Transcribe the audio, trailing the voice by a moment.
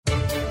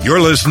You're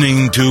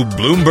listening to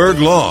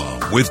Bloomberg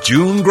Law with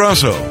June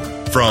Grosso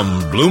from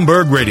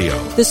Bloomberg Radio.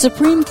 The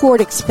Supreme Court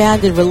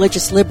expanded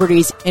religious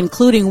liberties,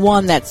 including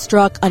one that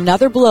struck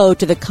another blow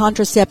to the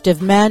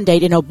contraceptive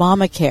mandate in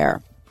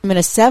Obamacare. In a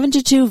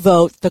 7-2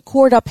 vote, the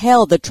court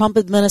upheld the Trump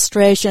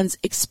administration's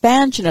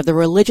expansion of the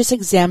religious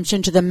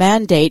exemption to the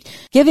mandate,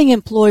 giving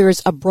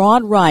employers a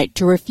broad right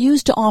to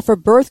refuse to offer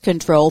birth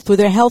control through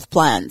their health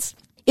plans.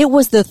 It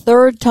was the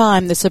third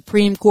time the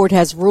Supreme Court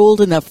has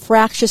ruled in a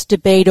fractious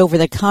debate over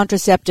the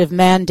contraceptive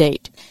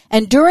mandate.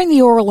 And during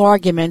the oral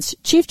arguments,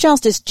 Chief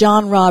Justice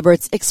John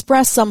Roberts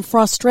expressed some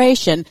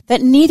frustration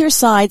that neither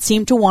side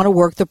seemed to want to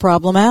work the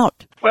problem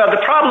out. Well,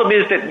 the problem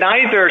is that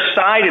neither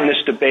side in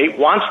this debate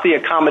wants the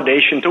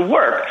accommodation to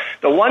work.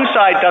 The one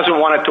side doesn't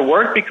want it to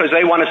work because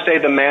they want to say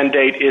the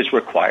mandate is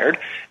required,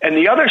 and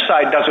the other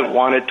side doesn't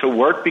want it to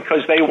work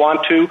because they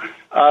want to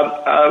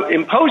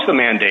impose the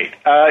mandate.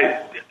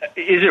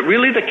 Is it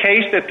really the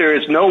case that there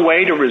is no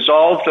way to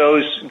resolve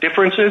those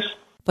differences?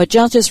 But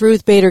Justice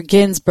Ruth Bader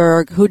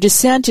Ginsburg, who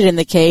dissented in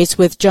the case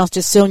with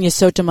Justice Sonia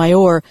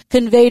Sotomayor,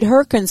 conveyed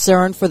her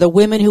concern for the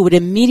women who would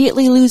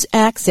immediately lose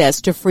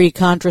access to free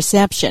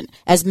contraception,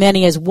 as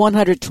many as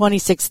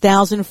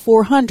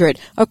 126,400,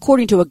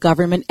 according to a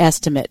government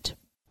estimate.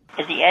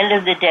 At the end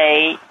of the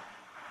day,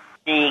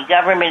 the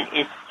government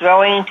is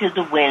throwing to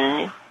the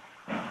wind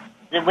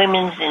the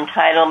women's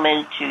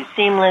entitlement to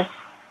seamless,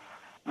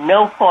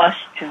 no cost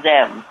to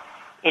them.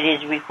 It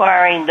is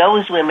requiring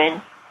those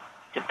women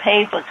to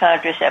pay for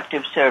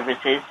contraceptive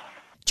services.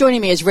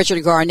 Joining me is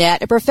Richard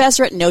Garnett, a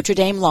professor at Notre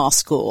Dame Law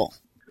School.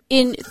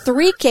 In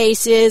 3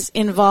 cases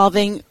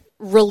involving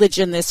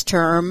religion this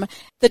term,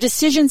 the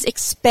decisions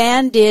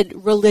expanded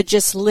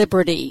religious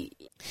liberty.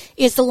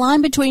 Is the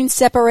line between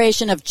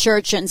separation of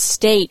church and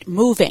state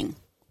moving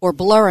or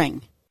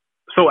blurring?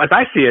 So as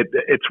I see it,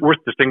 it's worth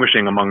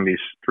distinguishing among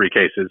these 3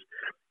 cases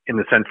in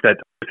the sense that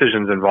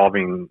decisions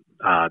involving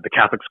the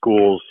Catholic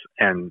schools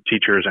and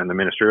teachers and the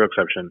ministerial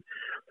exception,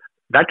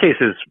 that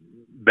case is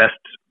best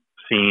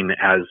seen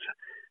as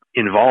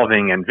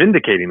involving and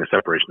vindicating the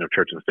separation of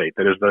church and state.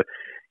 That is,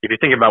 if you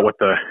think about what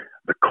the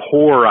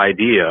core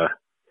idea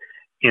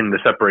in the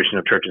separation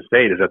of church and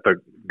state is, that the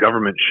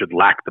government should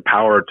lack the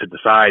power to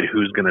decide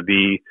who's going to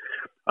be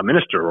a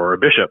minister or a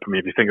bishop. I mean,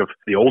 if you think of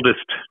the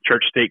oldest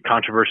church-state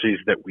controversies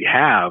that we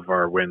have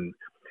are when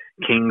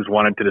kings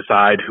wanted to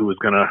decide who was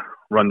going to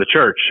run the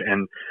church,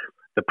 and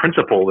the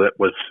principle that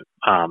was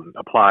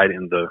applied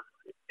in the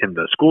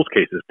schools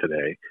cases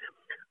today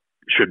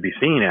should be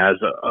seen as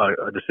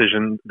a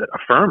decision that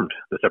affirmed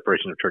the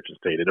separation of church and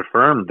state. It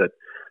affirmed that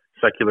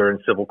secular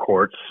and civil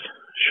courts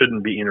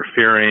shouldn't be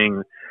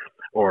interfering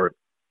or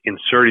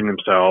inserting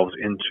themselves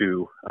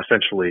into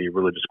essentially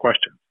religious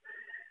questions.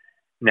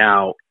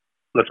 Now,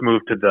 let's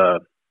move to the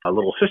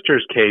Little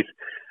Sisters case.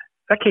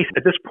 That case,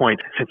 at this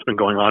point, it's been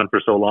going on for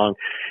so long,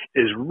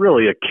 is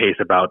really a case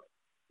about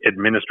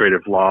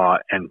administrative law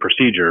and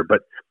procedure.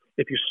 But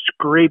if you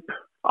scrape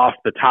off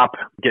the top,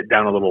 get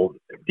down a little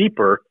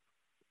deeper,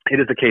 it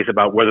is a case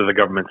about whether the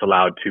government's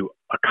allowed to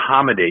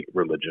accommodate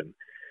religion.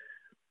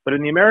 But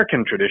in the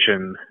American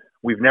tradition,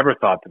 we've never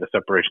thought that the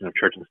separation of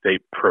church and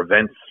state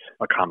prevents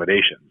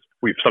accommodations.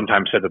 We've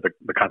sometimes said that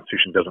the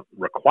Constitution doesn't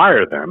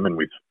require them, and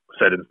we've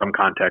said in some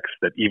contexts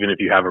that even if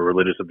you have a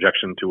religious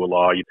objection to a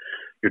law,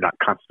 you're not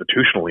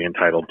constitutionally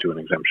entitled to an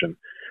exemption.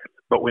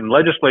 But when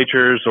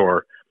legislatures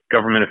or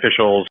government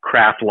officials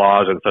craft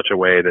laws in such a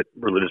way that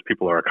religious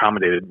people are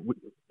accommodated,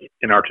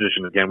 in our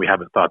tradition, again, we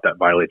haven't thought that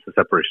violates the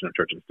separation of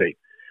church and state.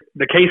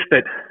 The case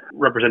that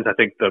represents, I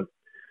think, the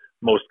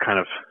most kind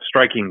of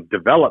striking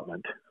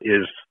development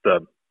is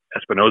the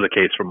Espinoza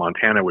case from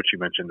Montana, which you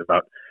mentioned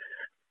about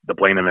the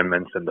Blaine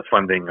amendments and the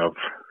funding of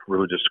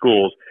religious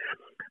schools.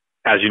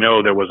 As you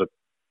know, there was a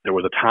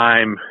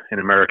time in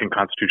American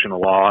constitutional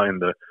law in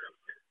the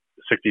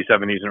 60s,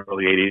 70s, and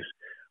early 80s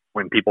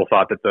when people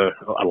thought that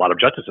a lot of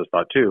justices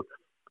thought too,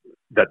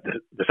 that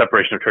the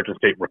separation of church and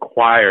state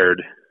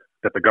required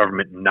that the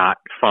government not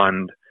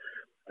fund,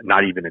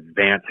 not even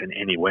advance in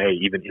any way,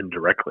 even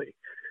indirectly,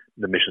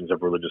 the missions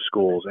of religious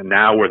schools. And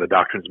now where the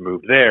doctrines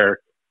move there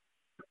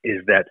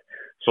is that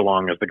so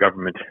long as the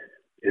government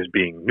is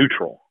being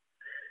neutral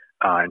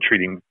and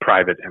treating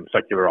private and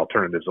secular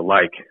alternatives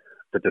alike,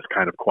 that this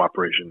kind of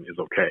cooperation is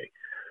okay.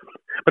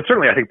 But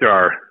certainly I think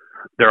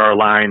there are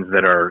lines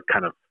that are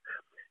kind of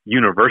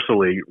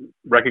universally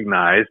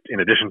recognized in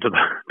addition to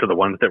the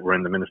ones that were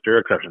in the ministerial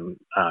exception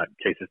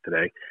cases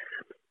today.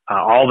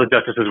 All the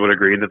justices would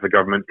agree that the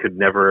government could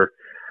never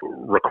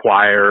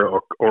require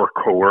or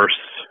coerce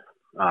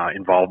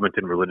involvement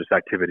in religious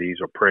activities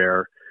or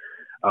prayer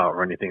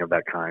or anything of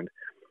that kind.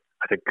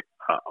 I think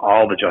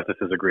all the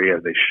justices agree,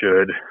 as they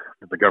should,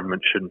 that the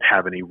government shouldn't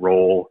have any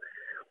role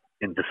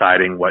in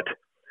deciding what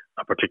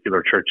a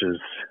particular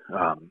church's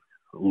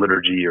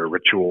liturgy or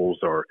rituals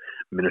or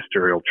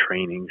ministerial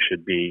training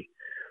should be.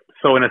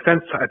 So in a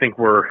sense, I think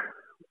we're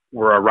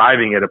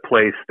arriving at a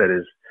place that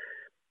is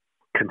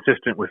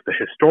consistent with the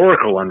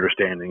historical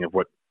understanding of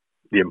what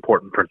the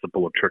important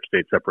principle of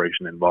church-state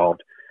separation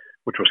involved,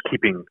 which was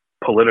keeping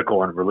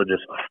political and religious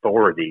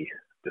authority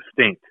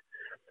distinct.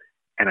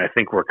 And I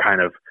think we're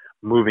kind of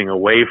moving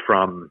away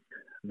from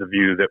the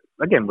view that,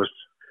 again, was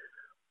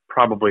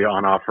probably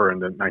on offer in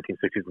the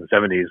 1960s and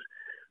 70s,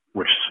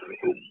 which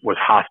was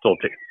hostile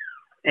to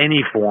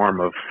any form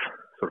of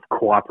sort of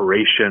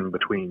cooperation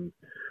between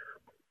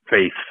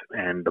faith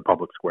and the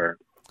public square.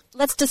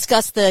 Let's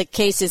discuss the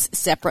cases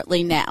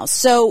separately now.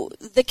 So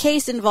the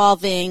case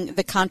involving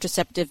the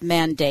contraceptive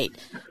mandate.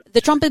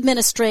 The Trump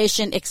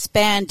administration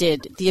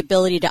expanded the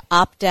ability to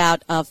opt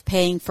out of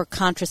paying for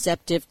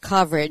contraceptive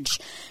coverage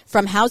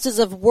from houses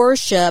of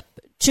worship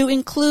to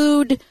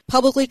include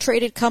publicly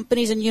traded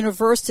companies and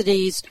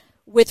universities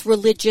with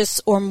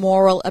religious or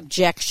moral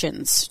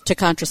objections to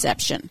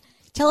contraception.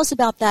 Tell us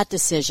about that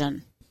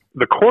decision.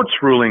 The court's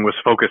ruling was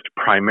focused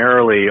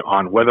primarily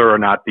on whether or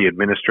not the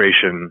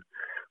administration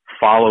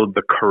followed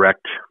the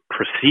correct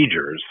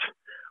procedures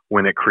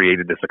when it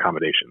created this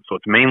accommodation. So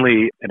it's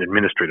mainly an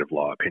administrative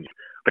law opinion.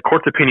 The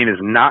court's opinion is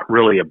not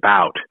really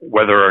about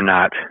whether or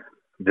not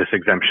this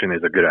exemption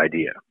is a good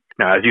idea.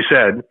 Now, as you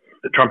said,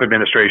 the Trump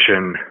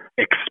administration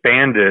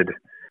expanded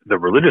the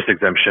religious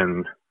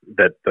exemption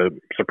that the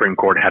Supreme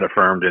Court had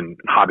affirmed in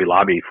Hobby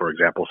Lobby, for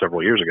example,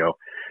 several years ago,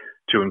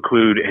 to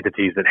include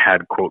entities that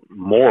had, quote,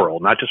 moral,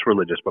 not just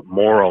religious, but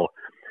moral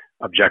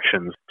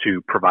objections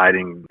to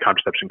providing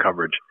contraception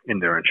coverage in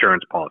their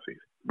insurance policies.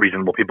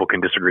 Reasonable people can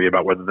disagree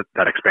about whether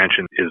that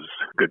expansion is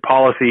good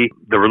policy.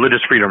 The Religious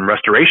Freedom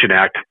Restoration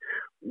Act,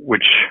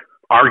 which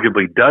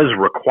arguably does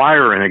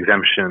require an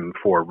exemption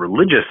for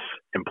religious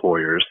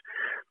employers,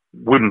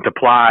 wouldn't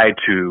apply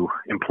to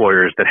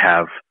employers that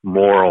have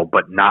moral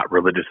but not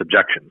religious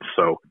objections.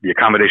 So the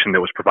accommodation that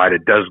was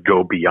provided does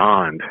go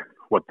beyond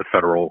what the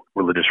federal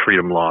religious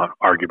freedom law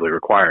arguably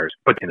requires.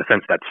 But in a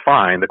sense, that's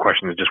fine. The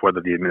question is just whether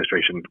the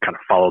administration kind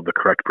of followed the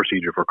correct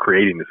procedure for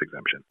creating this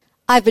exemption.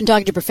 I've been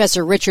talking to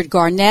Professor Richard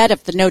Garnett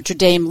of the Notre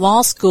Dame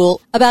Law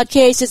School about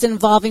cases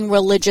involving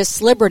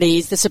religious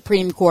liberties the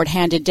Supreme Court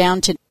handed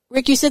down today.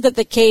 Rick, you said that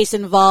the case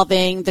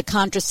involving the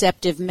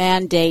contraceptive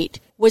mandate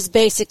was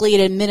basically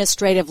an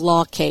administrative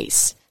law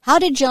case. How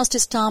did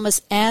Justice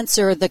Thomas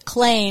answer the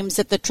claims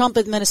that the Trump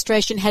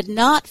administration had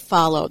not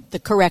followed the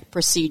correct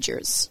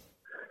procedures?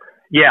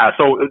 Yeah,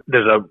 so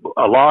there's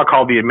a law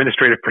called the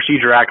Administrative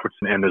Procedure Act,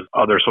 and there's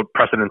other sort of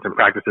precedents and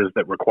practices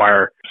that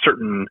require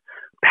certain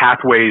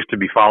pathways to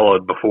be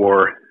followed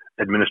before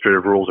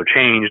administrative rules are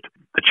changed.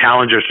 The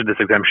challengers to this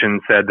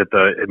exemption said that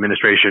the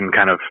administration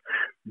kind of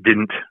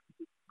didn't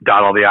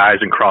dot all the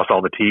I's and cross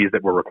all the T's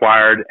that were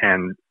required,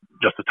 and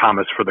Justice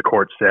Thomas for the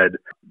court said,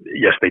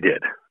 yes, they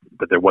did,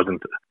 that there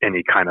wasn't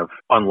any kind of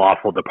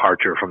unlawful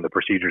departure from the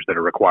procedures that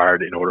are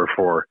required in order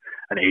for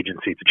an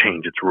agency to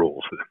change its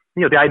rules.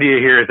 You know, the idea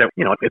here is that,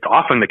 you know, it's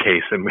often the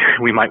case, and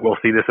we might well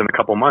see this in a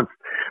couple months,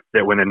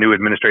 that when a new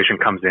administration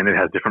comes in, it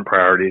has different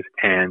priorities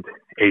and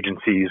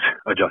agencies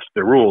adjust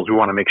their rules. We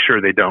want to make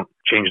sure they don't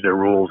change their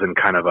rules in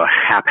kind of a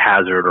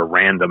haphazard or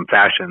random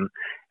fashion.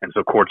 And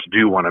so courts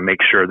do want to make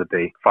sure that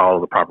they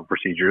follow the proper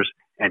procedures.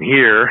 And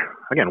here,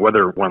 again,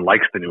 whether one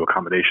likes the new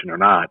accommodation or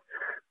not,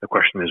 the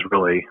question is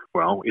really,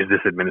 well, is this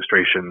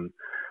administration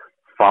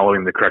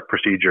following the correct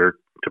procedure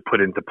to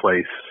put into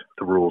place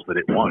the rules that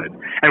it wanted?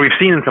 And we've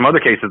seen in some other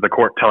cases the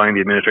court telling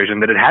the administration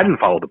that it hadn't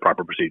followed the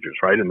proper procedures,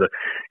 right? In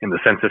the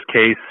census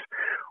case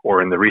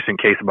or in the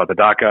recent case about the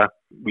DACA,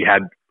 we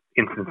had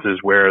instances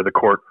where the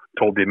court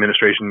told the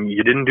administration,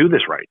 you didn't do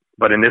this right.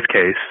 But in this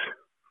case,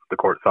 the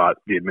court thought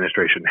the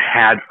administration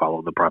had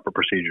followed the proper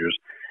procedures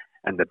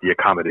and that the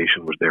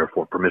accommodation was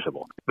therefore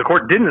permissible. The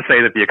court didn't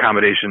say that the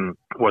accommodation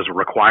was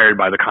required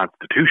by the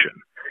Constitution,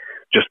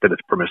 just that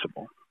it's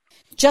permissible.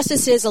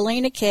 Justices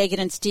Elena Kagan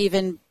and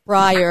Stephen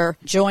Breyer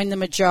joined the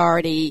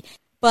majority,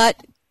 but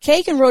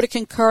Kagan wrote a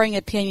concurring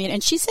opinion,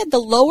 and she said the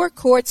lower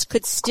courts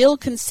could still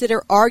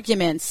consider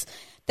arguments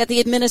that the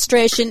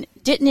administration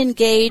didn't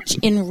engage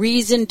in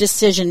reasoned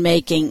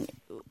decision-making.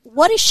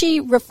 What is she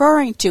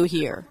referring to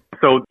here?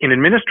 So in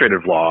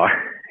administrative law,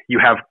 you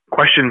have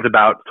questions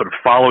about sort of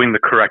following the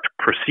correct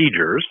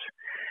procedures,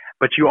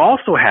 but you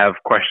also have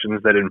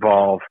questions that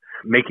involve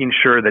making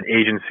sure that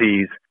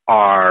agencies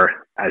are,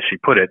 as she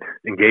put it,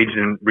 engaged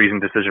in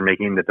reasoned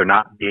decision-making, that they're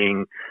not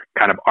being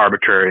kind of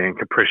arbitrary and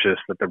capricious,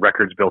 that the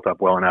record's built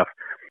up well enough.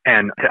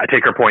 And I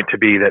take her point to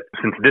be that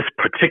since this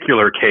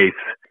particular case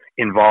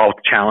involved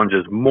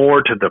challenges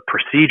more to the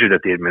procedure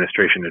that the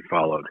administration had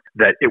followed,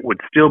 that it would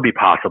still be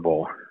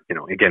possible, you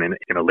know, again,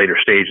 in a later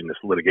stage in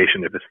this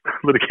litigation, if this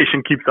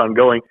litigation keeps on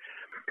going,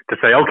 to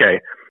say,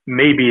 okay,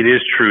 maybe it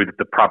is true that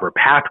the proper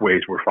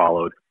pathways were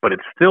followed, but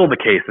it's still the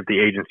case that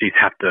the agencies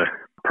have to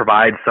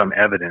provide some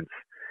evidence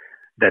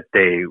that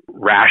they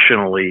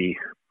rationally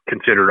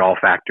considered all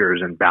factors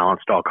and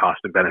balanced all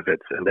costs and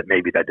benefits, and that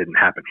maybe that didn't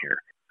happen here.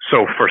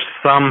 So for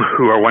some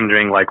who are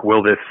wondering, like,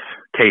 will this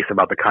case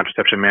about the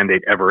contraception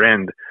mandate ever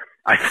end?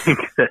 I think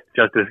that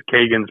Justice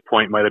Kagan's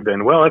point might have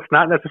been, well, it's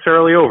not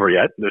necessarily over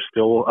yet. There's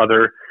still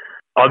other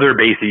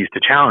bases to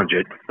challenge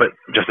it. But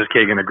Justice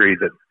Kagan agreed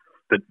that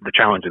the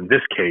challenge in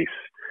this case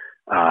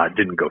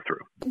didn't go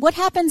through. What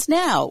happens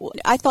now?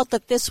 I thought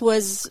that this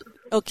was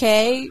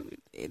okay.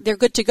 They're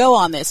good to go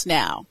on this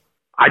now.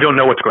 I don't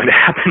know what's going to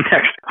happen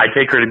next. I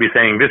take her to be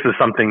saying this is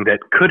something that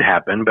could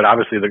happen, but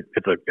obviously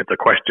it's a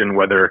question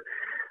whether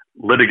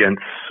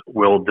litigants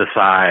will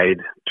decide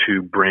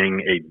to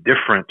bring a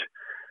different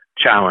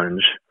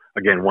challenge,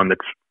 again, one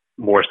that's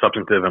more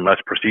substantive and less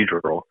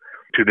procedural,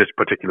 to this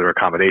particular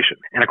accommodation.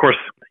 And of course,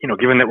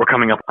 given that we're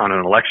coming up on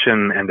an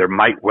election and there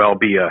might well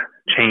be a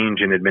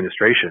change in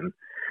administration,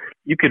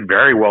 you could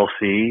very well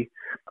see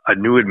a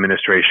new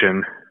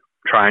administration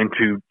trying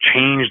to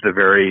change the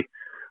very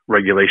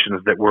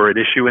regulations that were at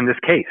issue in this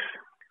case.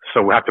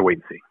 So we'll have to wait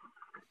and see.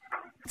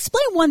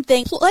 Explain one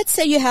thing. Let's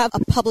say you have a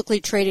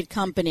publicly traded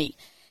company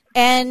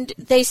and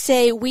they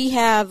say we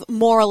have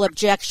moral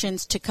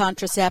objections to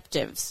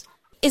contraceptives.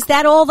 Is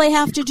that all they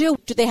have to do?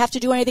 Do they have to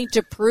do anything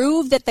to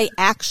prove that they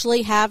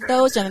actually have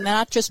those and they're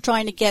not just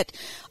trying to get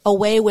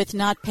away with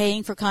not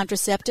paying for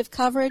contraceptive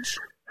coverage?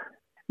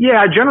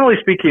 Yeah, generally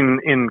speaking,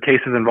 in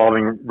cases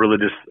involving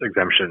religious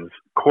exemptions,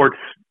 courts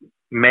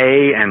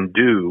may and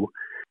do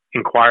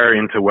inquire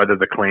into whether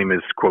the claim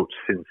is, quote,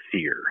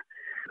 sincere.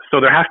 So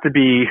there has to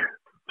be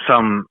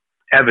some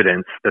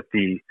evidence that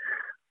the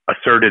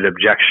asserted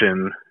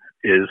objection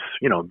is,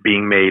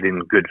 being made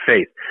in good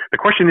faith. The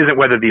question isn't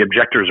whether the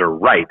objectors are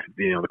right.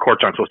 The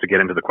courts aren't supposed to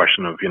get into the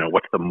question of,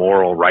 what's the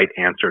moral right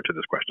answer to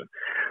this question.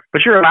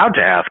 But you're allowed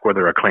to ask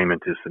whether a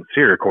claimant is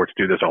sincere. Courts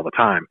do this all the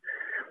time.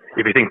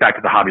 If you think back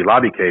to the Hobby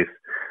Lobby case,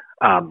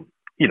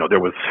 there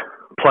was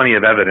plenty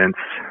of evidence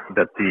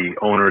that the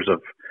owners of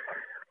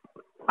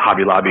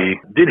Hobby Lobby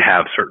did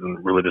have certain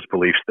religious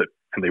beliefs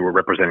and they were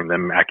representing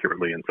them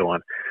accurately and so on.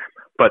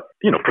 But,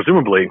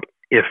 presumably,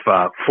 if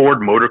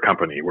Ford Motor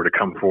Company were to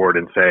come forward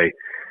and say,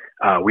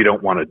 we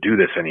don't want to do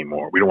this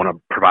anymore, we don't want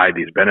to provide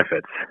these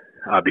benefits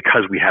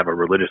because we have a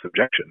religious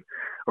objection,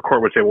 a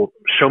court would say, well,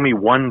 show me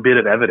one bit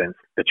of evidence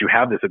that you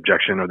have this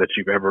objection or that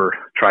you've ever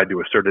tried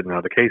to assert it in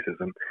other cases.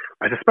 And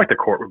I suspect the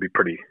court would be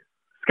pretty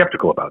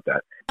skeptical about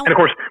that. And of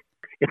course,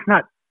 it's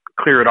not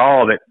clear at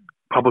all that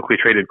publicly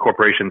traded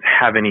corporations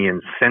have any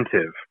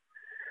incentive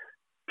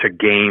to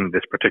gain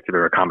this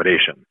particular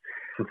accommodation,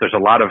 since there's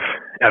a lot of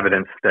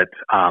evidence that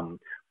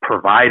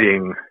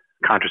providing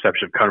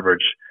contraceptive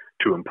coverage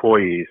to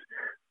employees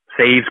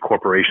saves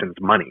corporations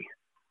money.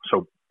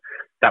 So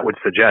that would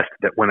suggest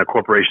that when a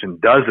corporation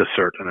does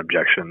assert an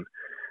objection,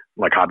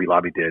 like Hobby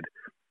Lobby did,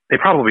 they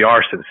probably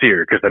are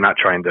sincere because they're not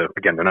trying to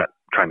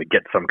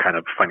get some kind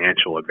of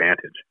financial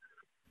advantage.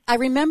 I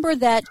remember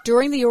that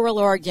during the oral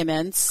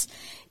arguments,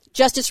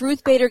 Justice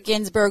Ruth Bader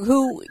Ginsburg,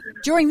 who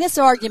during this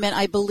argument,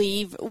 I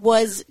believe,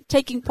 was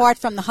taking part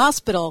from the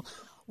hospital,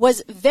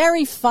 was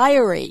very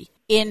fiery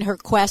in her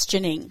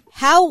questioning.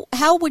 How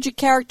would you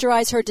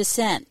characterize her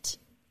dissent?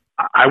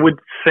 I would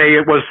say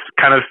it was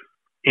kind of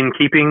in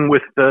keeping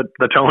with the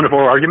tone of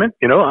oral argument.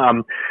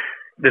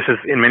 This is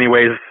in many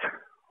ways,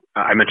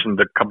 I mentioned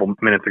a couple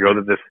minutes ago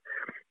that this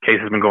case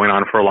has been going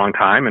on for a long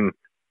time, and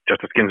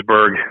Justice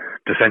Ginsburg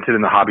dissented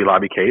in the Hobby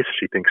Lobby case.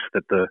 She thinks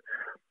that the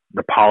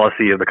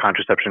policy of the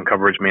contraception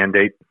coverage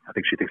mandate, I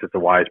think she thinks it's a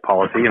wise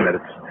policy and that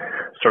it's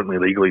certainly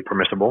legally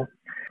permissible.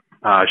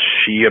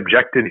 She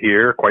objected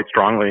here quite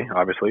strongly,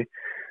 obviously,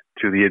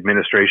 to the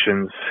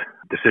administration's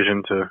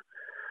decision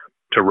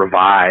to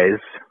revise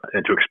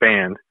and to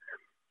expand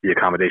the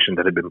accommodation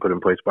that had been put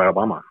in place by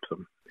Obama. So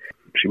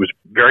she was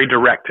very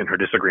direct in her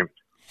disagreement.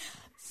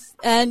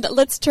 And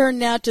let's turn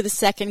now to the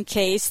second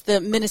case, the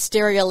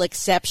ministerial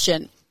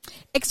exception.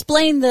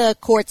 Explain the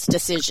court's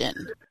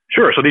decision.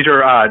 Sure. So these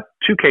are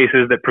two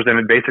cases that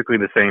presented basically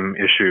the same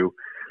issue.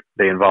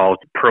 They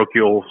involved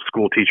parochial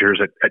school teachers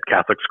at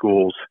Catholic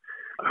schools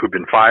who'd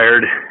been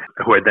fired,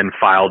 who had then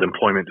filed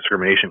employment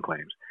discrimination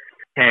claims.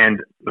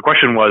 And the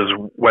question was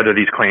whether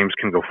these claims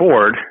can go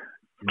forward,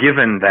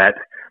 given that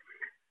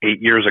 8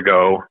 years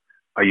ago,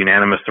 a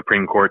unanimous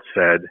Supreme Court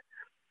said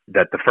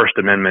that the First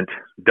Amendment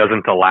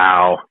doesn't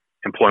allow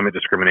employment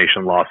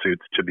discrimination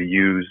lawsuits to be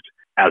used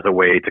as a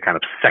way to kind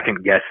of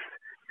second guess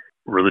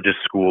religious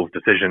schools'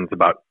 decisions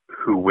about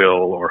who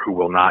will or who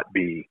will not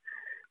be,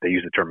 they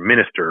use the term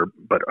minister,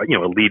 but a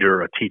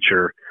leader, a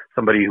teacher,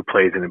 somebody who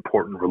plays an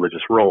important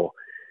religious role.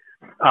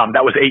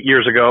 That was 8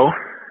 years ago,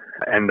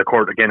 and the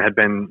court again had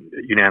been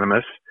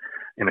unanimous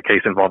in a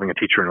case involving a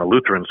teacher in a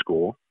Lutheran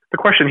school. The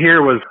question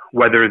here was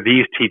whether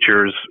these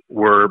teachers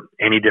were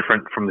any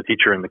different from the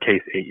teacher in the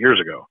case 8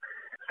 years ago.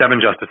 7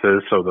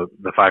 justices, so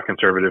the 5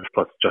 conservatives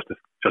plus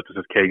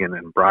Justices Kagan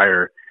and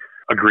Breyer,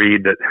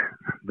 agreed that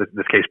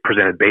this case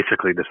presented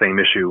basically the same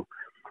issue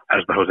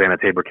as the Hosanna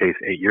Tabor case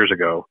 8 years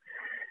ago,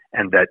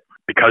 and that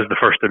because the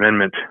First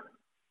Amendment,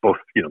 both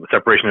the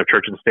separation of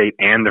church and state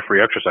and the free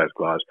exercise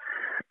clause,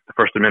 the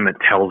First Amendment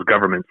tells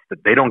governments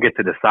that they don't get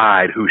to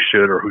decide who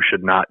should or who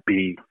should not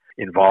be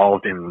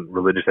involved in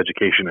religious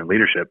education and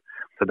leadership,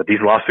 so that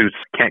these lawsuits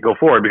can't go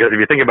forward. Because if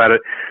you think about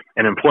it,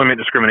 an employment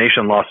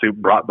discrimination lawsuit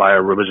brought by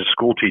a religious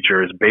school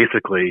teacher is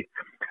basically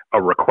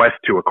a request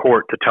to a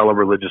court to tell a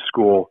religious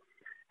school,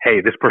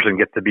 hey, this person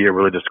gets to be a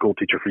religious school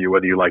teacher for you,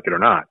 whether you like it or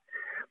not.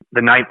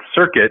 The Ninth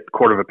Circuit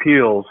Court of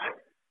Appeals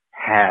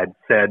had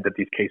said that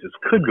these cases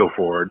could go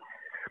forward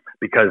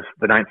because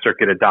the Ninth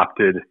Circuit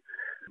adopted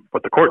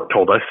what the court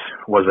told us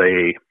was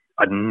a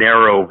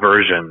narrow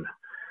version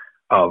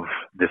of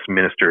this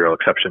ministerial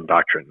exception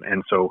doctrine.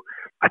 And so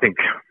I think,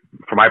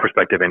 from my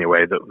perspective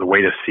anyway, the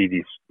way to see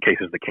these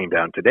cases that came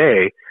down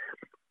today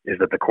is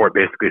that the court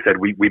basically said,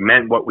 we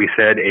meant what we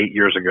said 8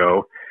 years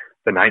ago.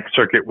 The Ninth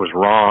Circuit was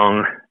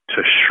wrong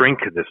to shrink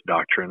this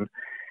doctrine,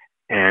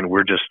 and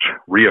we're just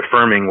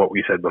reaffirming what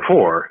we said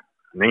before,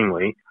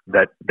 namely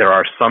that there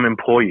are some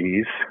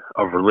employees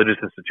of religious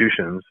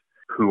institutions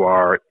who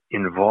are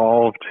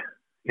involved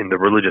in the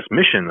religious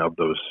mission of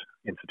those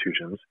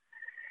institutions,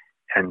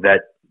 and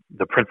that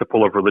the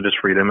principle of religious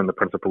freedom and the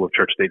principle of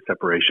church-state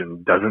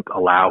separation doesn't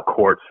allow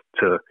courts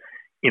to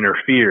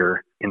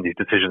interfere in these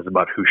decisions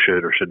about who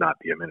should or should not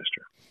be a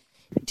minister.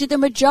 Did the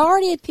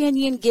majority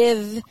opinion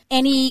give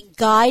any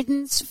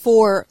guidance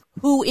for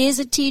who is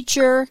a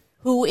teacher,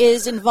 who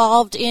is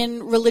involved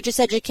in religious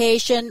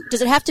education?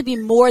 Does it have to be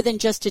more than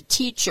just a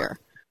teacher?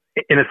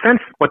 In a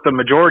sense, what the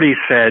majority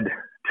said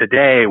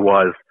today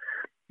was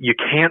you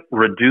can't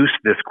reduce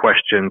this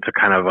question to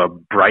kind of a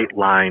bright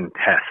line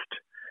test.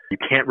 You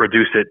can't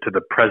reduce it to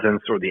the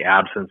presence or the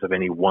absence of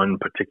any one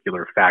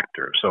particular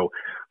factor. So,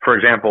 for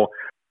example,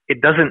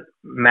 it doesn't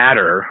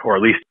matter, or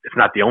at least it's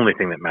not the only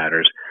thing that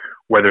matters,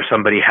 whether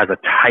somebody has a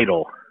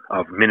title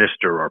of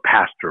minister or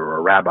pastor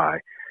or rabbi,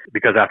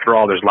 because after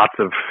all, there's lots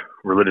of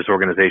religious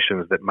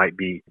organizations that might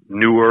be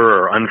newer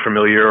or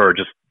unfamiliar or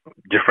just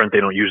different. They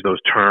don't use those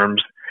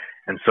terms.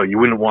 And so you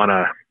wouldn't want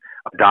to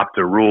adopt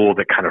a rule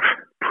that kind of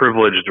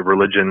privileged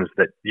religions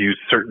that use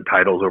certain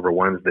titles over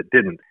ones that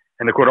didn't.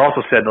 And the court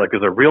also said,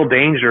 there's a real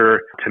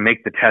danger to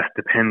make the test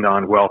depend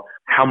on,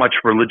 how much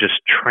religious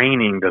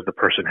training does the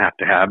person have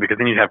to have? Because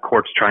then you'd have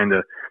courts trying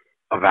to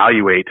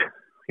evaluate,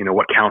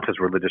 what counts as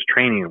religious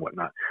training and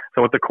whatnot.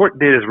 So what the court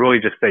did is really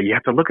just say, you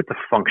have to look at the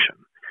function.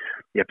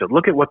 You have to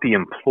look at what the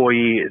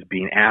employee is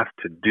being asked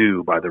to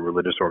do by the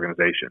religious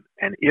organization.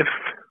 And if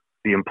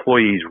the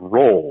employee's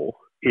role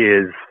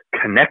is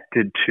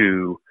connected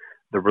to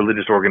the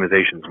religious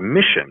organization's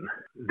mission,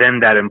 then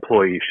that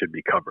employee should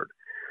be covered.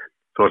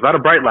 So it's not a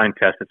bright line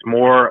test. It's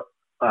more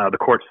the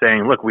court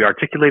saying, look, we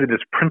articulated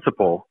this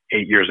principle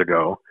 8 years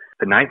ago.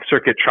 The Ninth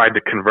Circuit tried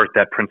to convert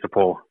that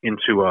principle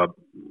into a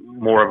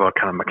more of a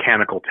kind of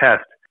mechanical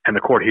test. And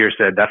the court here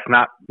said, that's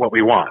not what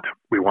we want.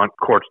 We want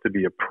courts to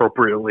be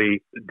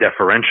appropriately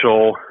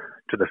deferential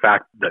to the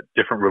fact that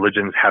different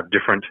religions have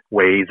different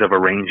ways of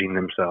arranging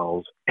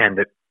themselves, and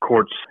that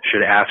courts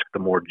should ask the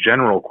more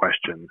general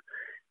question,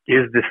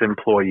 is this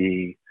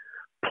employee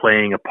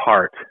playing a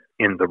part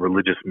in the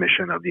religious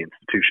mission of the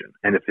institution?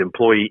 And if the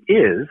employee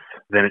is,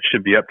 then it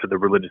should be up to the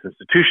religious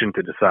institution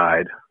to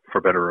decide, for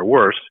better or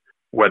worse,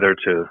 whether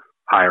to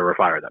hire or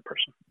fire that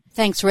person.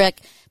 Thanks,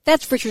 Rick.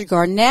 That's Richard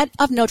Garnett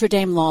of Notre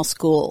Dame Law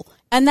School.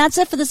 And that's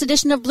it for this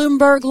edition of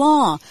Bloomberg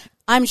Law.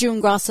 I'm June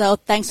Grosso.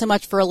 Thanks so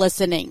much for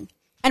listening.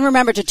 And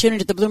remember to tune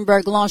into the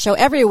Bloomberg Law Show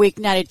every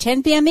weeknight at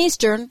 10 p.m.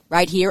 Eastern,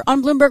 right here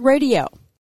on Bloomberg Radio.